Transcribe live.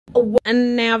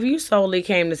And now, if you solely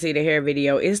came to see the hair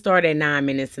video, it started at 9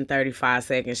 minutes and 35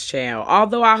 seconds, child.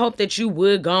 Although I hope that you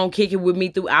would go and kick it with me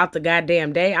throughout the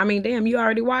goddamn day. I mean, damn, you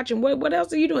already watching. What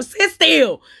else are you doing? Sit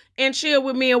still and chill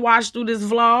with me and watch through this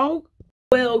vlog.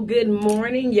 Well, good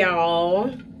morning,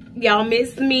 y'all. Y'all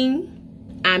missed me.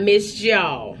 I missed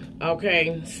y'all.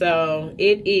 Okay, so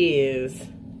it is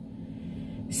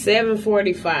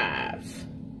 7:45.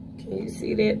 Can you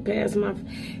see that past my...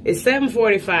 It's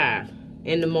 7:45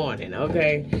 in the morning,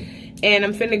 okay? And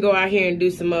I'm finna go out here and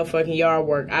do some motherfucking yard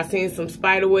work. I seen some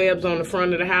spider webs on the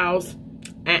front of the house.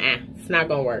 It's not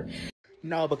gonna work.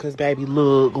 No, because baby,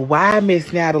 look, why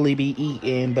Miss Natalie be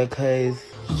eating? Because,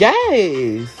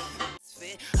 yes.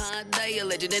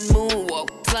 Legend and moonwalk,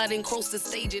 sliding across the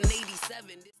stage in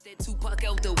 87. That Tupac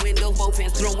out the window, both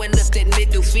hands throwing up that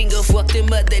middle finger. Fuck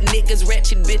them other niggas,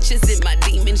 ratchet bitches, and my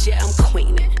demons, yeah, I'm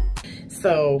queening.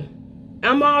 So,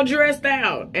 I'm all dressed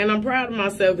out, and I'm proud of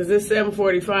myself because it's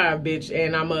 7:45, bitch,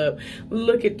 and I'm up.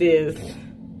 Look at this.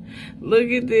 Look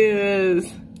at this.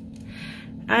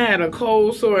 I had a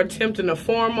cold sore attempting to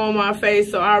form on my face,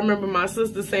 so I remember my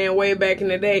sister saying way back in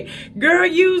the day, girl,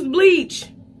 use bleach.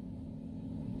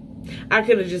 I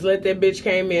could have just let that bitch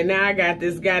came in. Now I got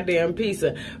this goddamn piece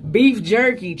of beef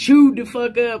jerky chewed the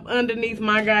fuck up underneath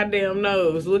my goddamn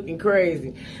nose, looking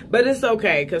crazy. But it's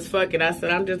okay, because fuck it. I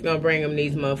said I'm just going to bring them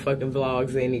these motherfucking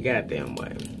vlogs any goddamn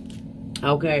way.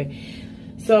 Okay.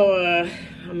 So, I'm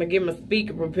going to get my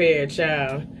speaker prepared,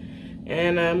 child.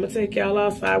 And I'm going to take y'all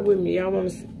outside with me. Y'all want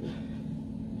to see?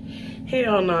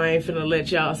 Hell no, I ain't finna let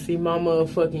y'all see my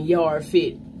motherfucking yard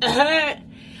fit. I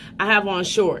have on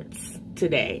shorts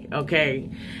today, okay?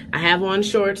 I have on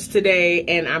shorts today,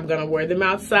 and I'm gonna wear them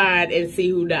outside and see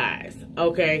who dies,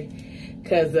 okay?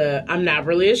 Because I'm not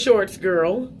really a shorts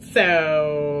girl,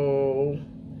 so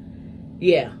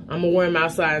yeah, I'm gonna wear them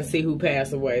outside and see who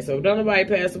passed away. So if don't nobody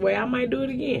pass away, I might do it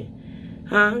again.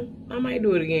 I might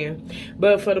do it again.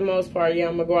 But for the most part, yeah,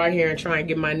 I'm gonna go out here and try and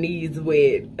get my knees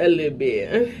wet a little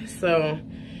bit. So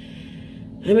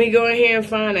let me go ahead and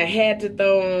find a hat to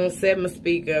throw on, set my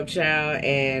speaker up, child,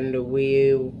 and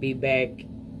we'll be back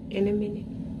in a minute.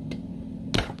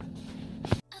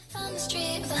 I found the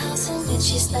street with a house in which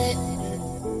she slept.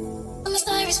 I'm a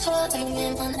story's falling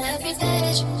in on every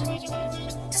page.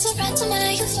 Cause I read to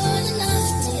make you fall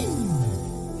enough.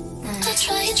 I'll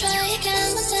try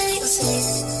again one day you'll see.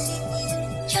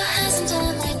 Your hands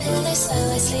under my pillow so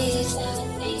I sleep.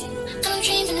 I'm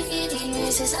dreaming of you, the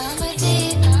noises on my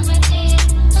deep.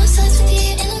 Obsessed with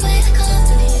you in a way I can't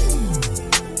believe.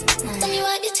 Tell me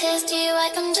what you taste, do you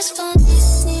like them just for me?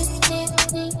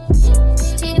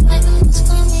 Do you like them just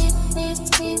for me?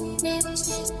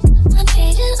 I'm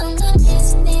fading on the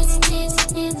needs.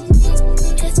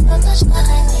 It's so much that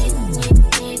I need.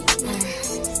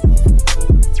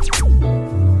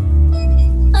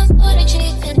 I've got a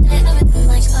cheap and everything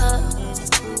like her.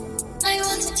 I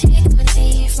want to take them and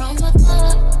see you from afar.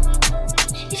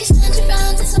 If you stand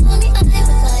around, it's only I would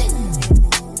like.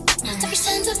 Every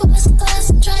sense of what's the glass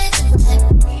and try it to protect.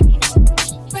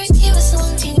 Break you a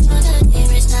song, do you wanna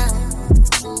hear it now?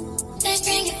 Let's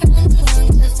bring your friends along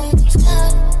to the phone to tell.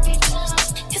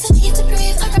 Cause I need to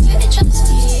breathe, I wrap it just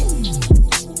for you.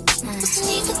 What's the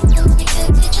need for them when it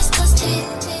could be just us two?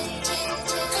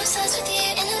 I'm obsessed with you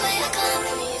in a way I can't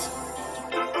believe.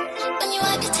 When you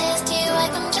wipe your tears, do you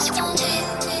wipe them just for me?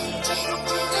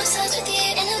 I'm obsessed with you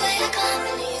in a way I can't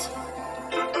believe.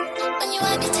 When you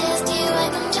wipe your tears, do you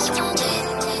wipe them just for me?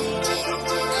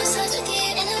 I'm obsessed with you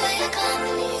in a way I can't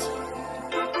believe.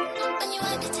 When you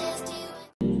wipe your tears, do you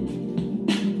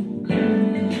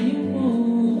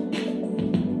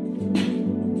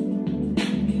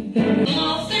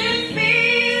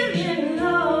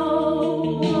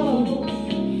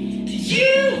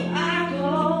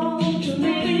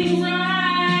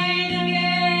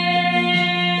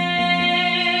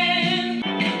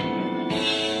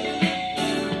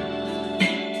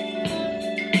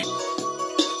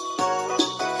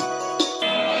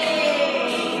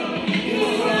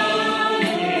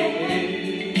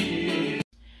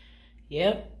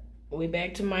Yep, we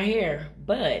back to my hair.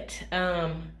 But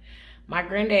my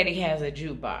granddaddy has a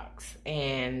jukebox,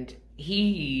 and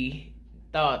he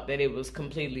thought that it was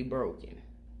completely broken.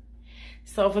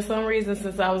 So for some reason,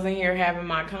 since I was in here having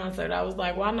my concert, I was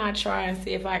like, why not try and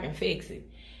see if I can fix it?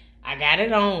 I got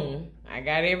it on, I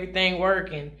got everything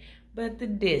working, but the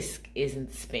disc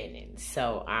isn't spinning.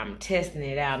 So I'm testing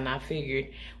it out, and I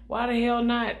figured, why the hell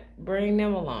not bring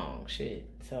them along? Shit.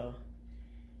 So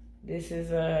this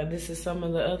is some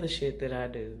of the other shit that I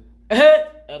do.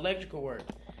 Electrical work.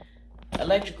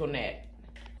 Electrical nat.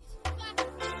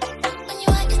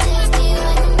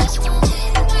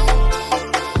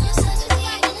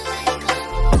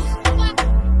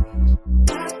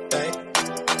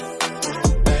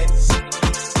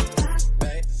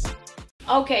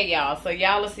 Okay, y'all, so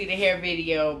y'all will see the hair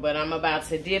video, but I'm about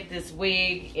to dip this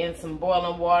wig in some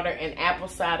boiling water and apple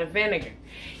cider vinegar.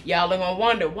 Y'all are gonna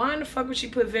wonder, why in the fuck would she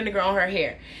put vinegar on her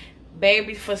hair?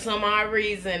 Baby, for some odd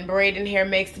reason, braiding hair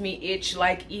makes me itch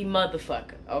like a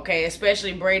motherfucker, okay?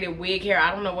 Especially braided wig hair.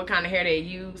 I don't know what kind of hair they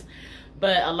use,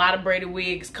 but a lot of braided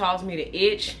wigs cause me to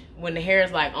itch when the hair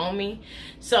is like on me.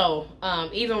 So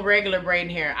even regular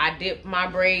braiding hair, I dip my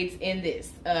braids in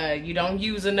this. You don't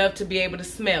use enough to be able to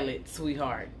smell it,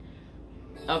 sweetheart.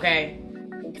 Okay?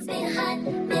 It's been a hot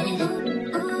minute.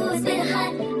 Ooh, it's been a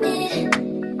hot minute.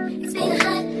 It's been a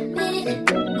hot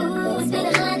minute. Ooh, it's been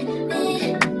a hot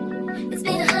minute. It's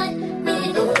been a hot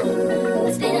minute. Ooh,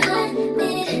 it's been a hot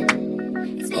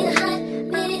minute. It's been a hot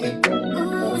minute.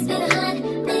 Ooh, it's been a hot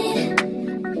minute.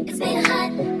 It's been a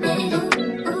hot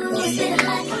minute. Ooh, it's been a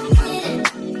hot minute.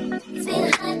 It's been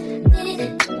a hot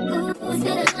minute. Ooh, it's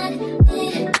been a hot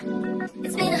minute.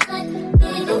 It's been a hot minute.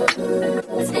 Ooh, it's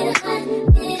been a hot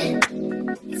minute.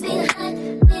 It's been a hot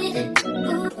minute.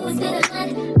 Ooh, it's been a hot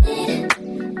minute.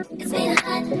 It's been a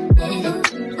hot minute.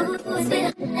 Ooh, it's been a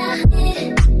hot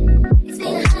minute. It's been a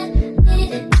hot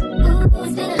minute. Ooh,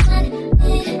 it's been a hot minute. It's been a hot minute. Ooh, it's been a hot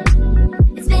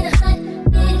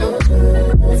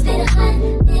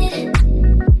minute.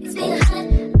 It's been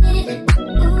a hot minute. Ooh,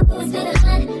 it's been a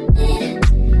hot minute.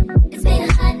 It's been a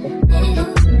hot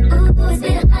minute. Ooh, it's been a hot minute. It's been a hot minute. Ooh, it's been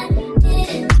a hot minute.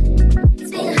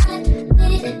 It's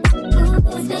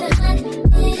been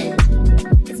a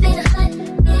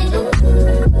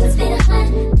hot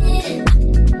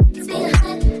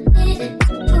minute.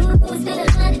 Ooh, it's been a hot minute. It's been a hot minute. Ooh, it's been a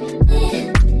hot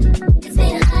minute. It's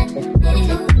been a hot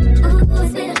minute. Ooh,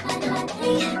 it's been a hot minute.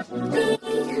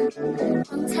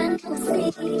 Long time no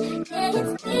see. Yeah,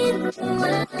 it's been a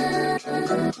while.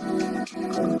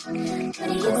 What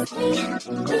do you see?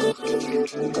 Long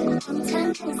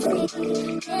time no see.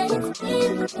 Yeah, it's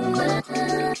been a while. What do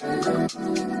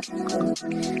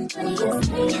you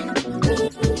see?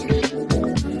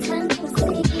 Long time no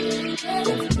see. Yeah,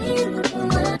 it's been a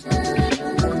while.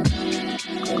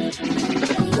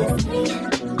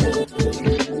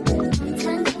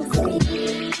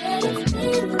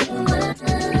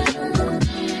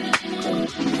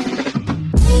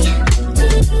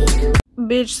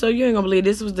 Bitch, so you ain't gonna believe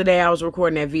this was the day I was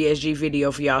recording that VSG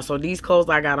video for y'all. So these clothes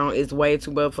I got on is way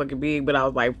too motherfucking big, but I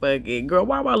was like, fuck it. Girl,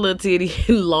 why my little titty?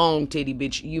 Long titty,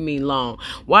 bitch. You mean long.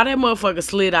 Why that motherfucker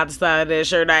slid out the side of that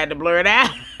shirt? I had to blur it out.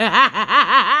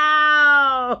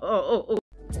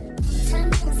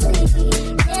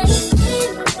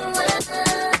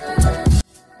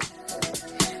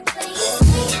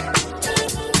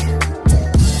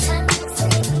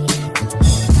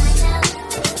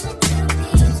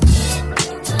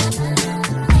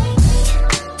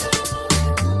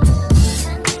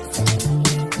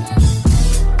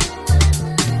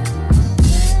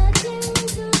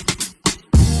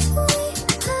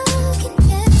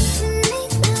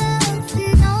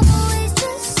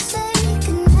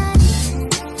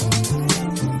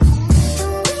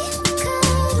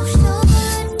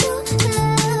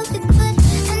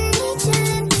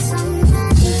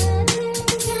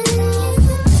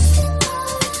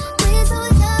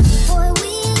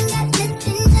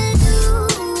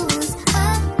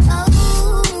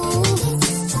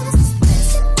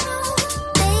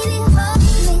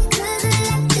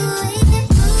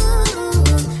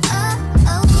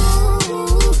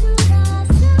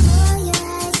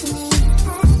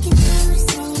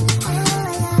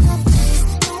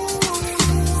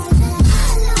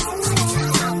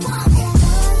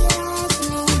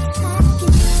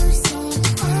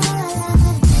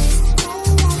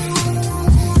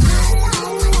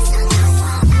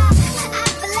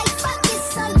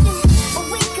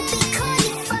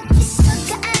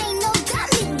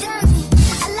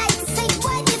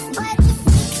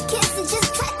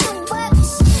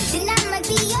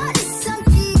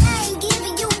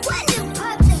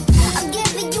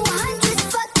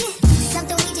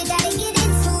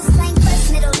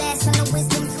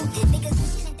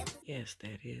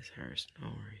 That is her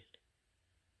snoring.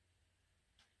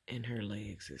 And her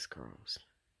legs is crossed.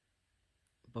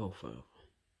 Both of them.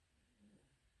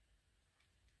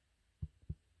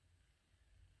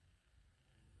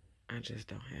 I just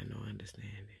don't have no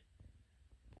understanding.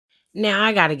 Now,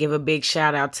 I got to give a big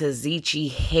shout out to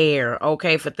Zichihair,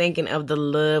 okay, for thinking of the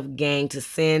Love Gang to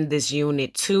send this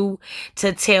unit to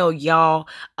tell y'all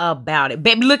about it.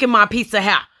 Baby, look at my piece of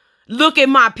hair. Look at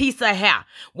my piece of hair.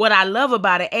 What I love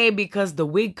about it, because the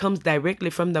wig comes directly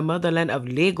from the motherland of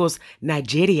Lagos,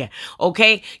 Nigeria,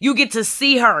 okay? You get to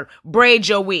see her braid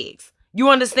your wigs. You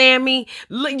understand me?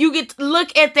 You get to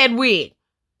look at that wig.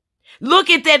 Look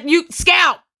at that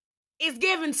scalp. It's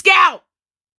giving scalp.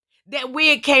 That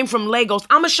wig came from Legos.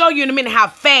 I'm going to show you in a minute how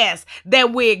fast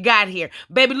that wig got here.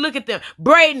 Baby, look at them.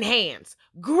 Braiding hands.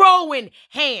 Growing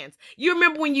hands. You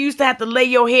remember when you used to have to lay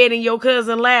your head in your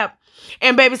cousin's lap?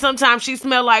 And baby, sometimes she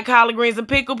smelled like collard greens and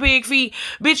pickle pig feet.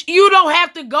 Bitch, you don't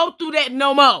have to go through that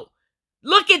no more.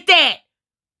 Look at that.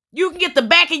 You can get the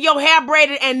back of your hair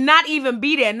braided and not even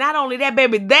be there. Not only that,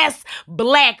 baby, that's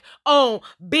black-owned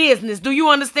business. Do you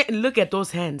understand? Look at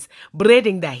those hands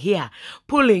braiding the hair,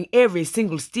 pulling every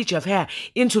single stitch of hair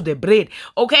into the braid,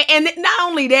 okay? And not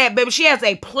only that, baby, she has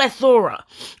a plethora,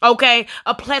 okay?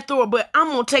 A plethora, but I'm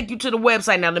going to take you to the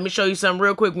website. Now, let me show you something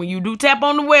real quick. When you do tap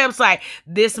on the website,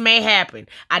 this may happen.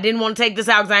 I didn't want to take this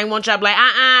out because I didn't want y'all to be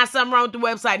like, something wrong with the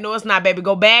website. No, it's not, baby.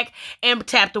 Go back and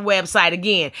tap the website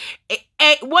again.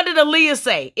 What did Aaliyah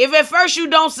say? If at first you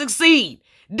don't succeed,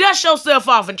 dust yourself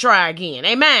off and try again.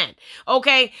 Amen.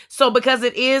 Okay? So because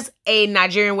it is a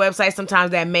Nigerian website,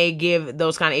 sometimes that may give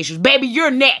those kind of issues. Baby,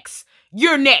 you're next.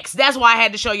 You're next. That's why I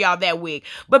had to show y'all that wig.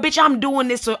 But bitch, I'm doing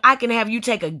this so I can have you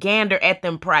take a gander at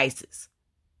them prices.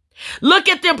 Look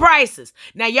at them prices.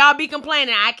 Now, y'all be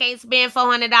complaining, I can't spend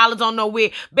 $400 on no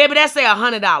wig. Baby, that say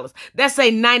 $100. That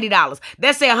say $90.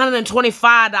 That say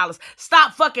 $125.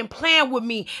 Stop fucking playing with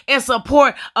me and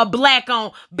support a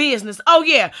black-owned business. Oh,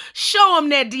 yeah. Show them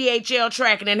that DHL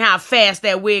tracking and how fast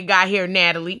that wig got here,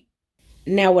 Natalie.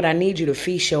 Now, what I need you to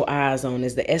feast your eyes on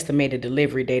is the estimated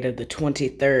delivery date of the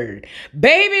 23rd.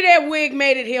 Baby, that wig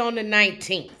made it here on the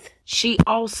 19th. She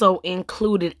also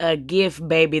included a gift,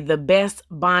 baby, the best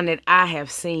bonnet I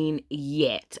have seen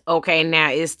yet. Okay, now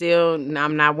it's still,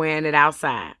 I'm not wearing it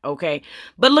outside, okay?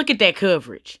 But look at that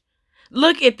coverage.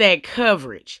 Look at that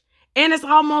coverage. And it's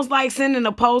almost like sending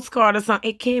a postcard or something.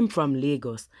 It came from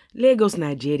Lagos,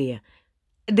 Nigeria.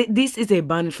 This is a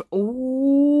bonnet for,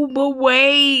 ooh, but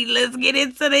wait, let's get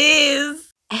into this.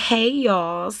 Hey,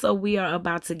 y'all. So we are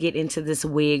about to get into this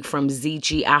wig from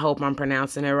Zichi. I hope I'm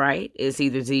pronouncing it right. It's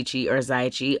either Zichi or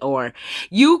Zichi, or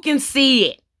you can see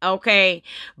it, okay?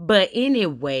 But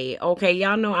anyway, okay,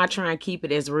 y'all know I try and keep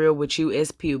it as real with you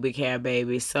as pubic hair,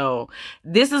 baby. So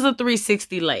this is a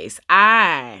 360 lace.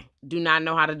 I do not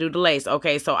know how to do the lace,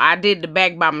 okay? So I did the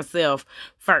back by myself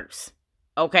first,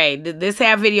 okay? This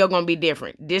hair video gonna be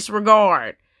different.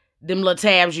 Disregard them little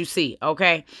tabs you see,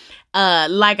 okay?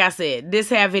 Like I said, this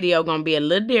hair video gonna be a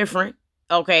little different,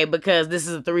 okay? Because this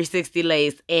is a 360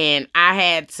 lace and I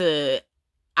had to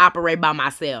operate by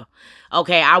myself,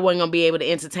 okay? I wasn't gonna be able to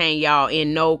entertain y'all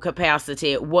in no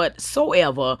capacity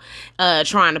whatsoever,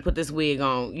 trying to put this wig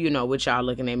on, you know, with y'all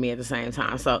looking at me at the same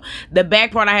time. So the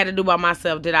back part I had to do by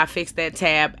myself. Did I fix that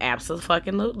tab?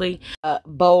 Absolutely.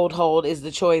 Bold hold is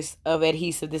the choice of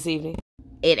adhesive this evening.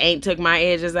 It ain't took my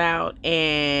edges out,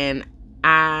 and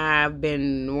I've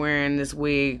been wearing this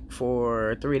wig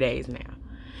for 3 days now.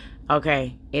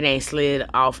 Okay, it ain't slid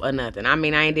off or nothing. I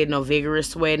mean, I ain't did no vigorous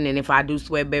sweating, and if I do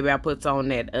sweat, baby, I put on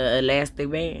that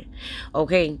elastic band.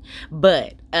 Okay,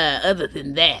 but other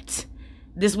than that,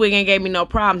 this wig ain't gave me no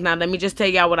problems. Now, let me just tell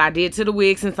y'all what I did to the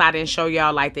wig, since I didn't show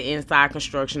y'all like the inside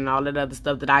construction and all that other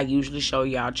stuff that I usually show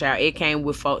y'all, child. It came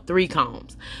with 3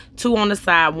 combs. 2 on the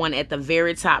side, 1 at the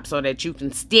very top, so that you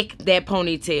can stick that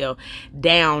ponytail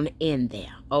down in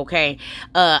there, okay?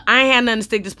 I ain't had nothing to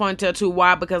stick this ponytail to.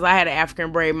 Why? Because I had to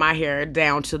African braid my hair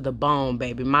down to the bone,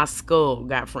 baby. My skull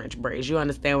got French braids. You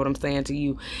understand what I'm saying to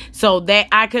you? So that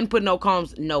I couldn't put no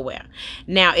combs nowhere.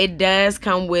 Now, it does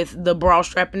come with the bra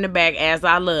strap in the back, as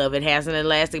I love. It has an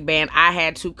elastic band. I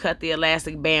had to cut the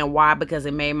elastic band. Why? Because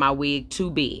it made my wig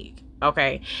too big,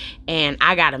 okay? And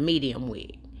I got a medium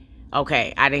wig.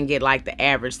 Okay, I didn't get like the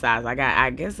average size. I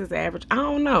guess it's average. I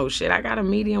don't know. Shit, I got a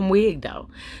medium wig though.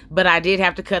 But I did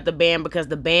have to cut the band because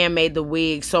the band made the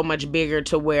wig so much bigger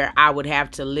to where I would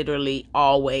have to literally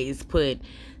always put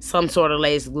some sort of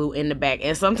lace glue in the back.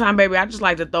 And sometimes, baby, I just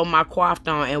like to throw my coif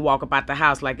on and walk about the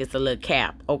house like it's a little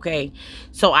cap, okay?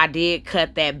 So I did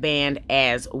cut that band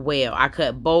as well. I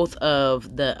cut both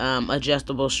of the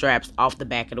adjustable straps off the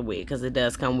back of the wig because it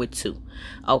does come with 2,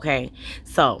 okay?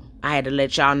 So I had to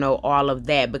let y'all know all of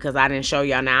that because I didn't show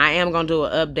y'all. Now, I am going to do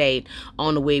an update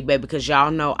on the wig, baby, because y'all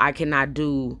know I cannot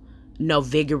do no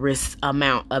vigorous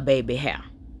amount of baby hair.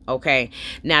 Okay,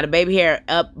 now the baby hair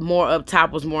more up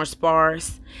top was more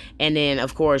sparse, and then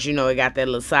of course, you know, it got that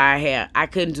little side hair. I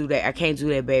couldn't do that. I can't do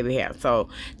that baby hair. So,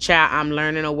 child, I'm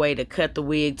learning a way to cut the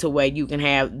wig to where you can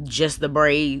have just the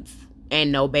braids and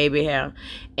no baby hair.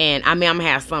 And I mean, I'm gonna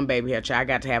have some baby hair, child. I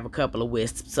got to have a couple of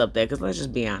wisps up there, because let's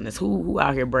just be honest, who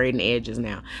out here braiding edges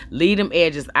now? Leave them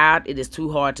edges out. It is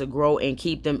too hard to grow and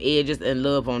keep them edges and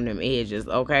love on them edges,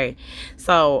 okay?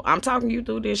 So I'm talking you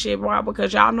through this shit, bro,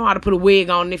 because y'all know how to put a wig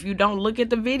on. If you don't, look at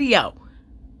the video.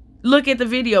 Look at the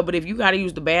video, but if you got to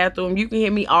use the bathroom, you can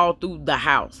hear me all through the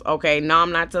house, okay? No,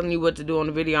 I'm not telling you what to do on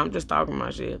the video. I'm just talking my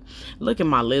shit. Look at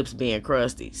my lips being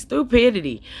crusty.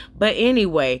 Stupidity. But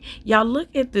anyway, y'all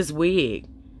look at this wig.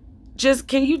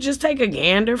 Can you just take a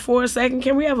gander for a second?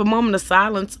 Can we have a moment of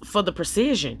silence for the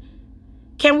precision?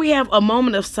 Can we have a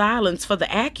moment of silence for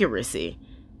the accuracy?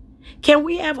 Can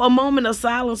we have a moment of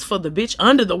silence for the bitch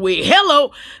under the wig?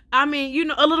 Hello. I mean, you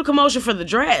know, a little commotion for the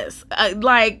dress.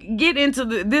 Like, get into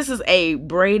this is a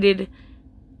braided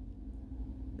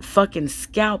fucking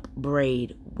scalp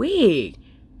braid wig.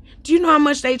 Do you know how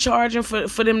much they charging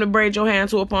for them to braid your hair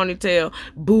into a ponytail?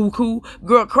 Buku.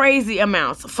 Girl, crazy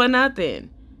amounts for nothing.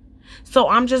 So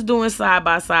I'm just doing side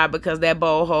by side because that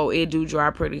bowl hole, it do dry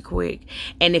pretty quick.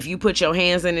 And if you put your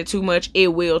hands in it too much, it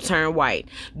will turn white.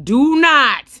 Do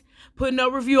not put no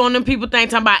review on them people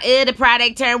talking about, the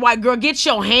product turned white. Girl, get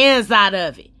your hands out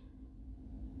of it.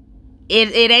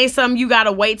 It ain't something you got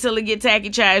to wait till it get tacky,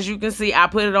 child. As you can see, I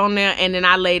put it on there and then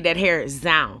I laid that hair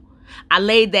down. I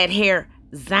laid that hair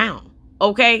down,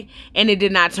 okay? And it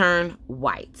did not turn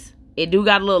white. It do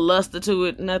got a little luster to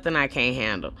it. Nothing I can't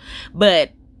handle.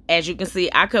 But as you can see,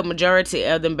 I cut majority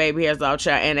of them baby hairs off,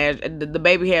 child, and the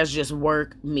baby hairs just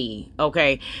work me,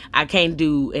 okay? I can't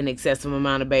do an excessive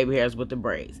amount of baby hairs with the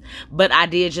braids. But I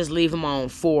did just leave them on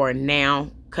for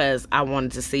now because I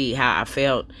wanted to see how I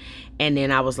felt. And then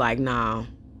I was like, nah,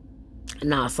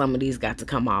 some of these got to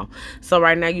come off. So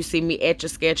right now you see me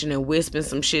etch-a-sketching and wisping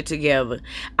some shit together.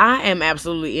 I am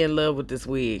absolutely in love with this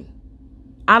wig.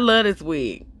 I love this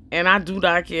wig. And I do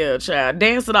not care, child.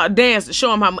 Dance it out. Dance.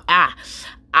 Show them how much.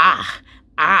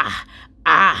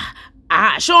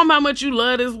 Show them how much you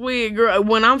love this wig, girl.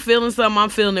 When I'm feeling something, I'm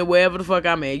feeling it wherever the fuck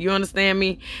I'm at. You understand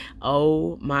me?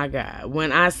 Oh my God.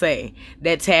 When I say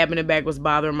that tab in the back was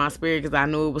bothering my spirit because I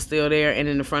knew it was still there and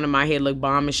in the front of my head looked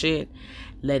bomb and shit.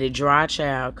 Let it dry,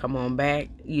 child. Come on back.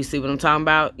 You see what I'm talking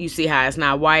about? You see how it's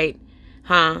not white?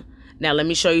 Huh? Now, let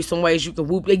me show you some ways you can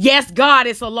whoop it. Yes, God,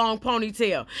 it's a long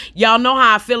ponytail. Y'all know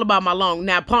how I feel about my long.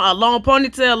 Now, a long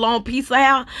ponytail, long piece of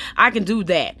hair, I can do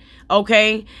that.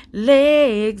 Okay?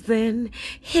 Legs and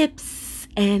hips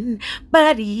and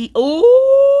body.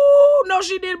 Ooh, no,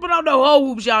 she didn't put on the whole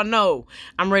hoops, y'all know.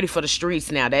 I'm ready for the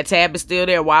streets now. That tab is still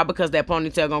there. Why? Because that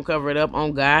ponytail gonna cover it up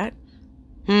on God.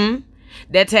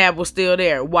 That tab was still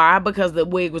there. Why? Because the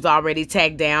wig was already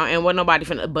tacked down and wasn't nobody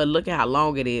finna. But look at how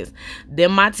long it is.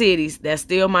 Them my titties. That's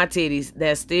still my titties.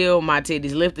 That's still my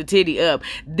titties. Lift the titty up.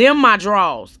 Them my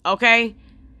draws. Okay?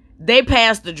 They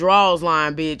passed the draws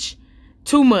line, bitch.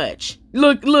 Too much.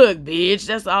 Look, bitch.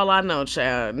 That's all I know,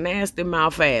 child. Nasty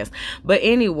mouth ass. But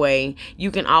anyway,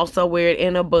 you can also wear it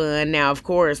in a bun. Now, of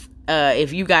course,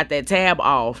 if you got that tab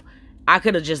off, I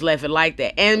could have just left it like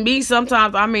that. And me,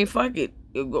 sometimes, I mean, fuck it.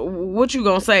 What you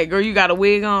gonna say, girl? You got a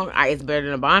wig on? It's better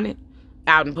than a bonnet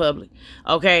out in public.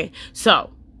 Okay, so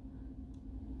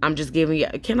I'm just giving you.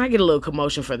 Can I get a little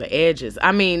commotion for the edges?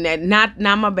 I mean, not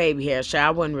my baby hairs, child.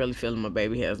 I wasn't really feeling my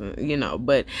baby hairs, you know.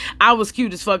 But I was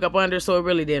cute as fuck up under, so it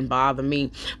really didn't bother me.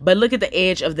 But look at the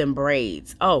edge of them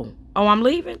braids. Oh, I'm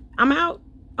leaving. I'm out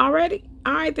already.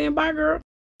 All right then, bye, girl.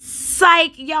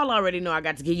 Psych, y'all already know I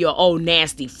got to give you an old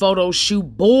nasty photo shoot,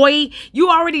 boy. You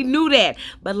already knew that.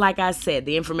 But like I said,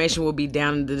 the information will be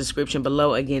down in the description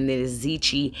below. Again, that is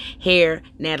Zichihair,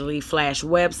 Natalie Flash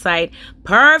website.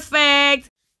 Perfect.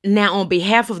 Now, on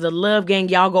behalf of the Love Gang,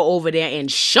 y'all go over there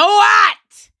and show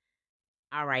it.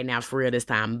 All right, now for real this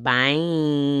time.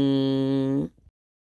 Bye.